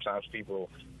 because sometimes people,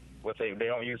 they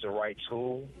don't use the right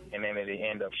tool, and then they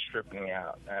end up stripping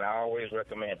out. And I always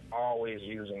recommend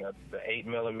using the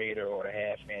 8mm or the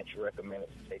 1/2 inch. Recommend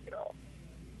it to take it off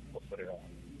or put it on.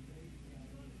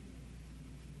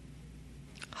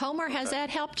 Homer, has that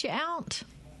helped you out?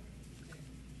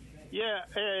 Yeah,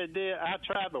 it did. I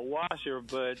tried the washer,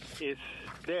 but it's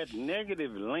that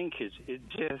negative linkage. It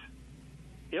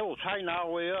will tighten all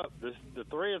the way up. The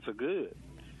threads are good.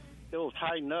 It will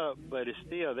tighten up, but it's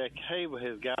still, that cable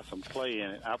has got some play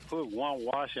in it. I put one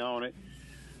washer on it.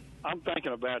 I'm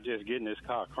thinking about just getting this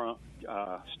car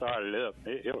started up.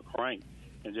 It'll crank,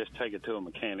 and just take it to a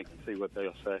mechanic and see what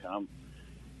they'll say.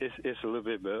 It's a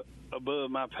little bit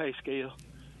above my pay scale.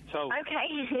 So, okay,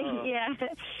 yeah.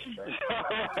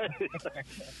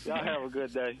 Y'all have a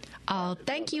good day. Oh,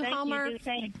 thank you, Homer.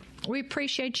 We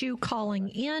appreciate you calling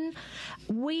in.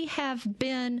 We have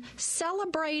been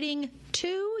celebrating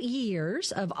 2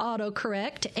 years of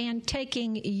AutoCorrect and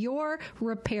taking your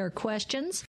repair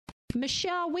questions.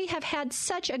 Michelle, we have had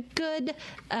such a good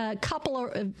couple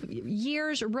of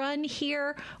years run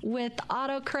here with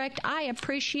AutoCorrect. I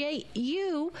appreciate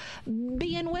you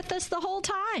being with us the whole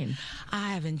time.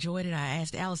 I have enjoyed it. I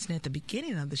asked Allison at the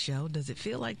beginning of the show, does it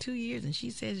feel like 2 years? And she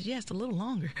says, yes, a little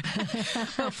longer.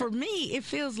 But for me, it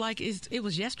feels like it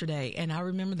was yesterday. And I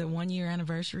remember the 1 year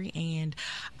anniversary. And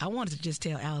I wanted to just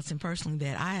tell Allison personally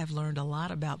that I have learned a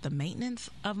lot about the maintenance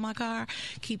of my car,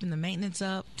 keeping the maintenance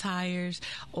up, tires,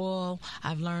 oil.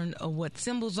 I've learned what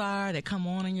symbols are that come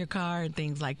on in your car and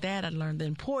things like that. I learned the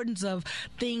importance of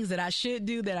things that I should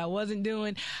do that I wasn't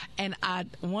doing. And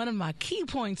one of my key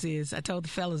points is, I told the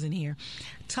fellas in here,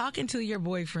 talking to your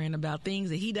boyfriend about things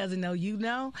that he doesn't know you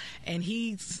know, and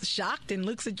he's shocked and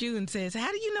looks at you and says, how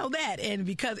do you know that? And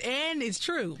it's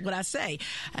true what I say.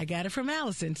 I got it from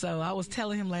Allison. So I was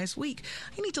telling him last week,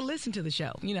 you need to listen to the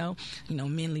show.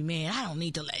 Manly man, I don't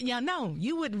need to no,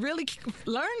 you would really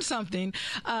learn something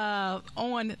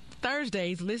on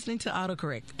Thursdays listening to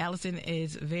AutoCorrect. Allison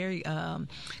is very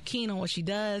keen on what she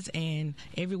does, and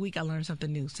every week I learn something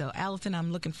new. So Allison,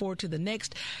 I'm looking forward to the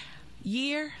next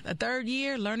year, a third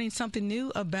year, learning something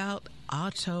new about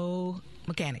auto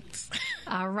mechanics.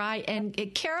 All right. And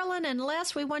Carolyn and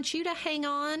Les, we want you to hang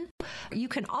on. You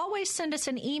can always send us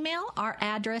an email. Our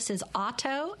address is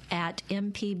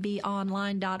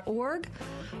auto@mpbonline.org.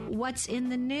 What's in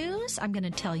the news? I'm going to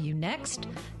tell you next.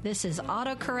 This is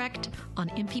AutoCorrect on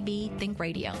MPB Think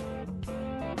Radio.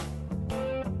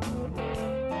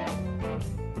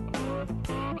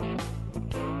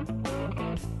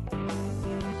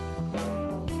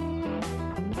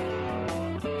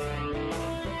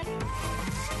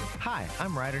 Hi,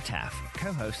 I'm Ryder Taff,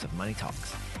 co-host of Money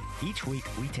Talks. Each week,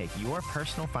 we take your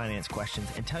personal finance questions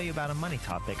and tell you about a money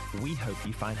topic we hope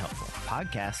you find helpful.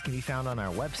 Podcasts can be found on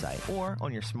our website or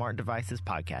on your smart device's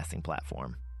podcasting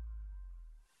platform.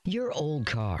 Your old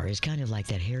car is kind of like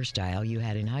that hairstyle you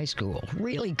had in high school.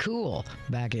 Really cool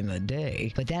back in the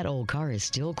day. But that old car is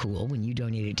still cool when you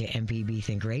donate it to MPB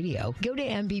Think Radio. Go to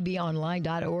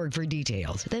mpbonline.org for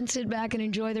details. Then sit back and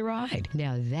enjoy the ride.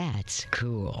 Now that's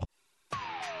cool.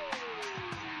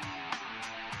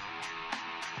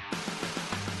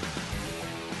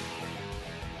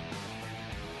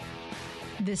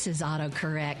 This is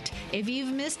AutoCorrect. If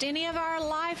you've missed any of our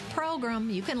live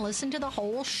program, you can listen to the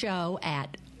whole show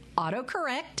at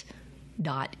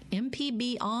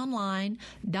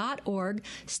autocorrect.mpbonline.org.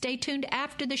 Stay tuned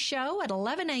after the show at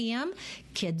 11 a.m.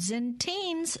 Kids and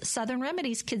Teens, Southern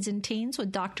Remedies Kids and Teens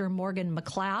with Dr. Morgan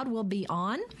McLeod will be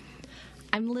on.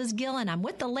 I'm Liz Gillen. I'm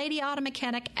with the Lady Auto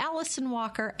Mechanic, Allison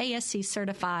Walker, ASC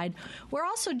certified. We're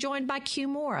also joined by Q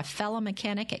Moore, a fellow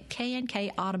mechanic at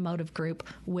K&K Automotive Group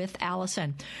with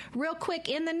Allison. Real quick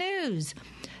in the news,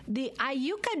 the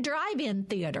Iuka Drive-In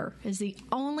Theater is the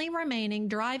only remaining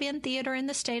drive-in theater in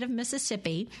the state of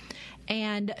Mississippi.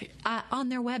 And on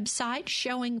their website,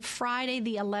 showing Friday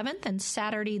the 11th and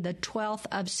Saturday the 12th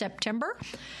of September.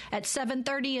 At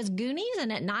 7:30 is Goonies,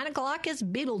 and at 9 o'clock is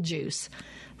Beetlejuice.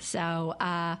 So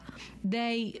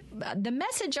the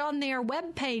message on their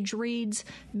webpage reads,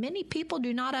 many people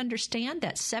do not understand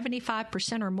that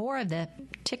 75% or more of the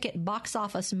ticket box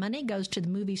office money goes to the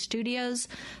movie studios.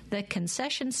 The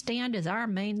concession stand is our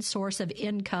main source of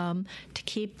income to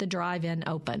keep the drive-in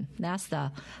open. That's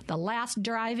the last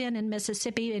drive-in in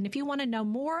Mississippi. And if you want to know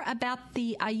more about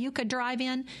the Iuka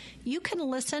Drive-In, you can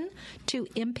listen to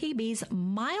MPB's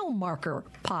Mile Marker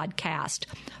podcast.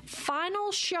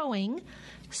 Final showing,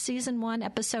 Season 1,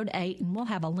 Episode 8, and we'll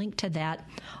have a link to that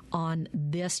on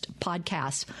this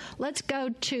podcast. Let's go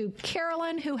to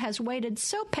Carolyn, who has waited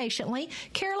so patiently.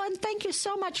 Carolyn, thank you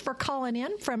so much for calling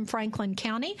in from Franklin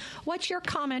County. What's your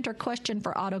comment or question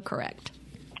for AutoCorrect?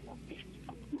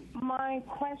 My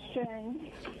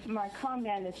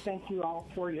comment is thank you all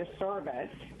for your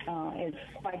service. It's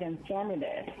quite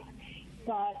informative.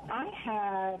 But I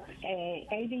have a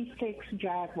 86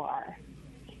 Jaguar,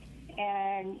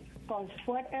 and for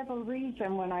whatever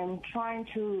reason, when I'm trying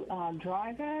to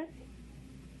drive it,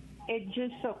 it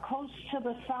just goes to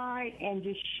the side and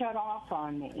just shut off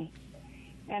on me.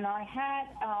 And I had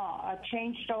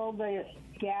changed all the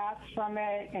gas from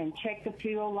it and checked the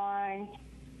fuel lines,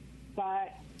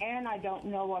 and I don't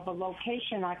know of a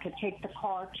location I could take the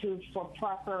car to for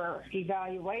proper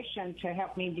evaluation to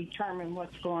help me determine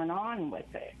what's going on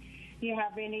with it. Do you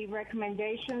have any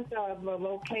recommendations of the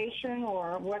location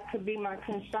or what could be my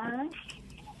concern?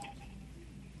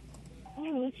 Oh,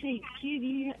 let's see.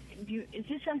 Q, is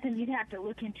this something you'd have to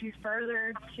look into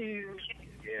further to?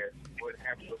 Yeah, would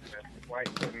have to look at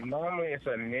it. Normally it's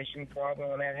an ignition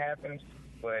problem when that happens,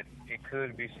 but it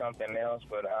could be something else.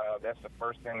 But that's the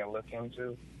first thing to look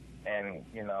into. And,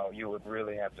 you would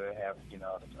really have to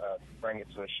bring it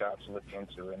to a shop to look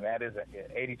into. And that is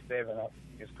 87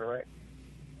 is correct?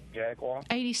 Jaguar?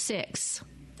 86.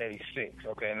 86,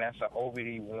 okay, and that's an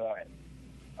OBD1.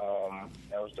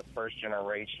 That was the first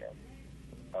generation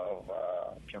of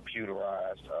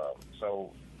computerized.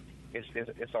 So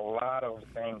it's a lot of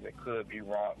things that could be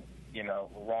wrong,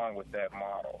 wrong with that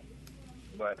model.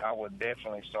 But I would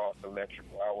definitely start with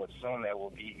electrical. I would assume that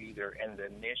will be either in the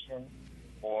ignition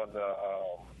or the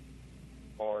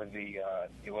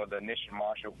ignition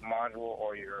module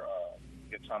or your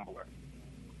tumbler.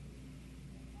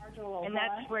 And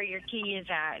that's where your key is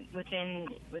at within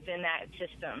that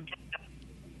system.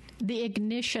 The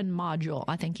ignition module,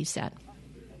 I think you said.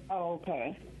 Oh,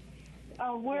 okay.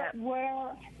 Where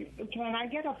can I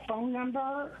get a phone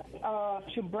number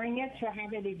to bring it to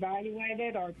have it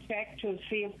evaluated or checked to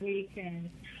see if we can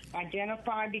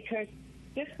identify? Because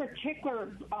this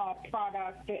particular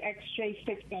product, the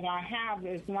XJ6 that I have,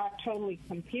 is not totally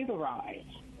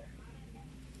computerized.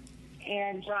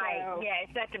 And right,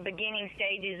 it's at the beginning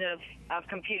stages of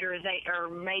computerization or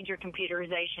major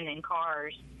computerization in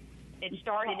cars. It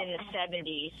started in the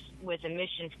 70s with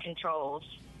emissions controls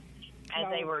as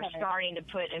they were starting to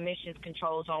put emissions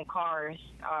controls on cars.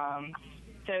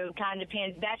 So it kind of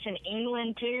depends. That's in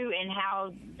England, too, and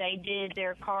how they did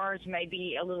their cars may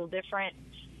be a little different.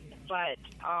 But,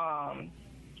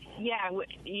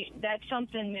 that's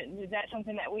something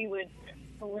that we would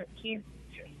keep.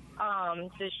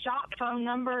 The shop phone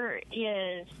number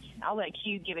is, I'll let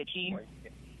Q give it to you.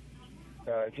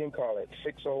 You can call it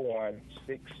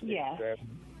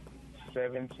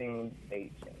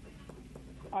 601-667-1718.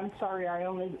 I'm sorry, I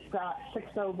only got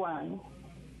 601.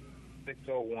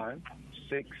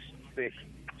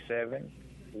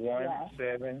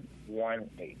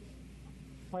 601-667-1718.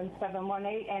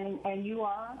 1718. And you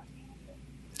are?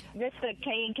 This is the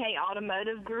K&K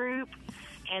Automotive Group.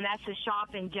 And that's a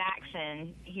shop in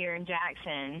Jackson, here in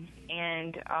Jackson.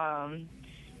 And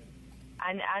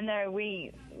I know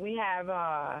we have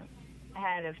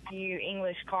had a few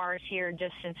English cars here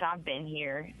just since I've been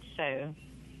here. So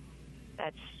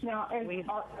that's... Now,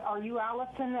 are you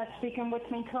Allison that's speaking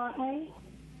with me currently?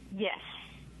 Yes.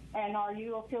 And are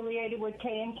you affiliated with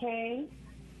K&K?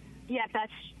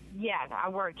 Yeah, I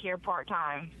work here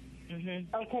part-time.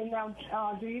 Mm-hmm. Okay,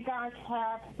 now, do you guys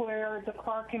have where the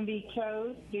car can be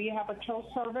towed? Do you have a tow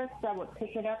service that would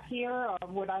pick it up here, or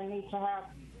would I need to have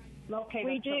located?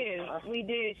 We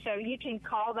do. So you can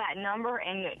call that number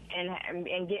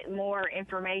and get more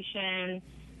information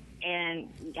and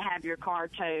have your car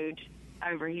towed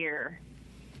over here.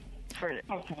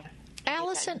 Okay.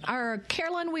 Allison or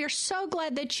Carolyn, we are so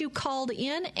glad that you called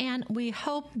in, and we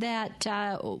hope that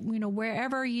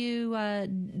wherever you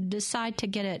decide to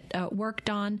get it worked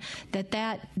on,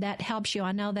 that helps you.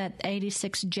 I know that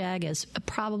 86 Jag is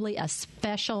probably a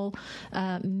special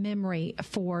memory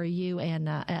for you and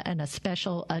a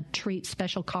special treat,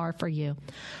 special car for you.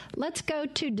 Let's go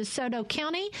to DeSoto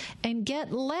County and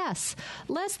get Les.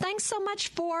 Les, thanks so much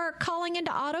for calling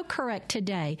into AutoCorrect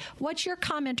today. What's your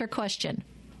comment or question?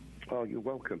 Oh, you're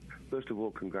welcome. First of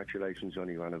all, congratulations on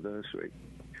your anniversary.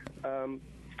 A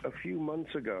few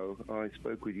months ago, I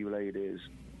spoke with you ladies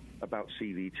about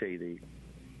CVT, the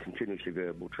continuously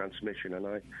variable transmission, and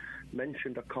I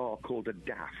mentioned a car called a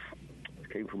DAF. It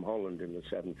came from Holland in the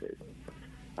 70s.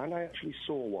 And I actually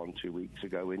saw one 2 weeks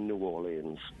ago in New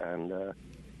Orleans, and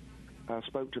I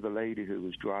spoke to the lady who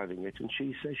was driving it, and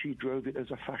she says she drove it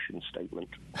as a fashion statement.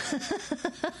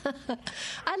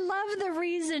 I love the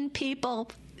reason people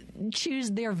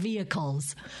choose their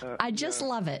vehicles. I just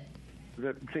love it.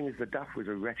 The thing is, the DAF was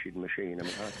a wretched machine. I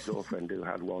mean, I had a girlfriend who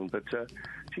had one, but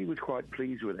she was quite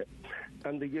pleased with it.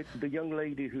 And the young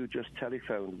lady who just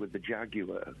telephoned with the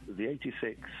Jaguar, the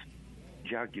 86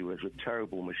 Jaguars were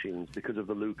terrible machines because of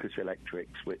the Lucas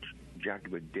Electrics, which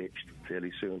Jaguar ditched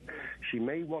fairly soon. She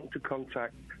may want to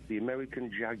contact the American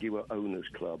Jaguar Owners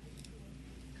Club.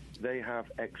 They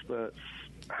have experts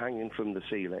hanging from the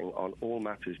ceiling on all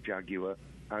matters Jaguar,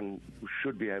 and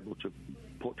should be able to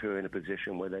put her in a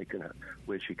position where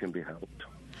she can be helped.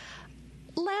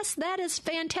 Les, that is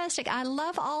fantastic. I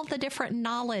love all the different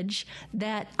knowledge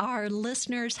that our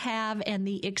listeners have and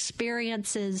the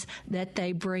experiences that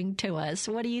they bring to us.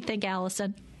 What do you think,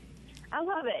 Allison? I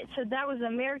love it. So that was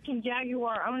American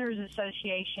Jaguar Owners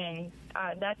Association.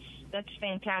 That's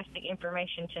fantastic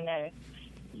information to know.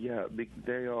 Yeah,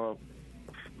 they are,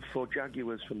 for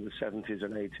Jaguars from the 70s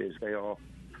and 80s, they are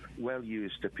well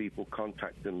used to people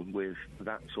contact them with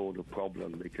that sort of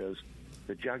problem, because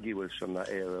the Jaguars from that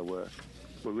era were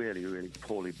really, really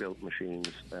poorly built machines,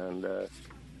 and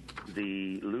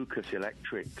the Lucas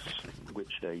Electrics,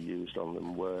 which they used on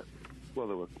them, they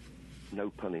were, no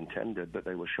pun intended, but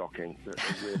they were shocking. They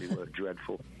really were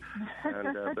dreadful.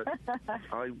 And but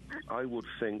I would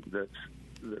think that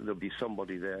there'll be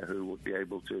somebody there who would be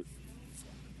able to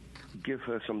give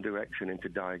her some direction into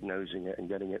diagnosing it and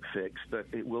getting it fixed, but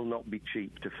it will not be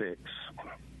cheap to fix.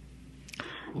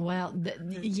 Well,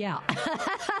 yeah.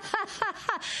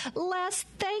 Les,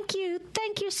 thank you.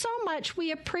 Thank you so much.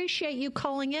 We appreciate you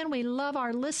calling in. We love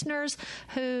our listeners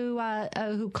who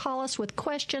call us with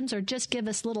questions or just give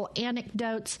us little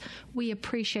anecdotes. We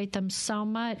appreciate them so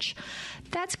much.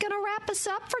 That's going to wrap us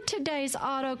up for today's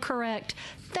AutoCorrect.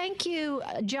 Thank you,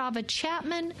 Java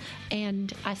Chapman,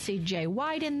 and I see Jay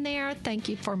White in there. Thank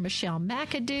you for Michelle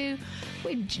McAdoo.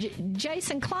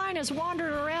 Jason Klein has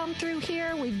wandered around through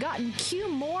here. We've gotten Q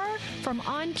Moore from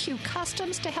On Q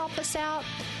Customs to help us out.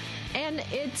 And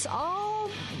it's all,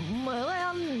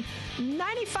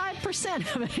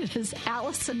 95% of it is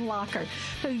Allison Locker,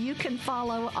 who you can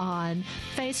follow on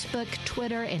Facebook,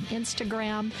 Twitter, and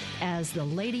Instagram as the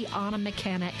Lady Auto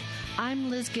Mechanic. I'm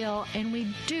Liz Gill, and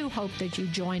we do hope that you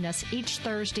join us each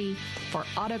Thursday for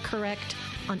AutoCorrect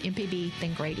on MPB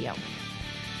Think Radio.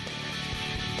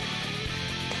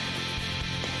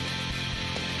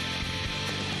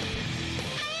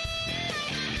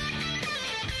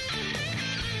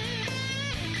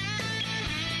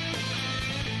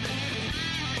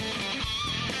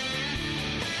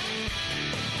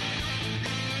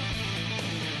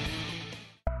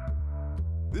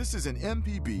 This is an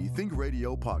MPB Think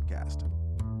Radio podcast.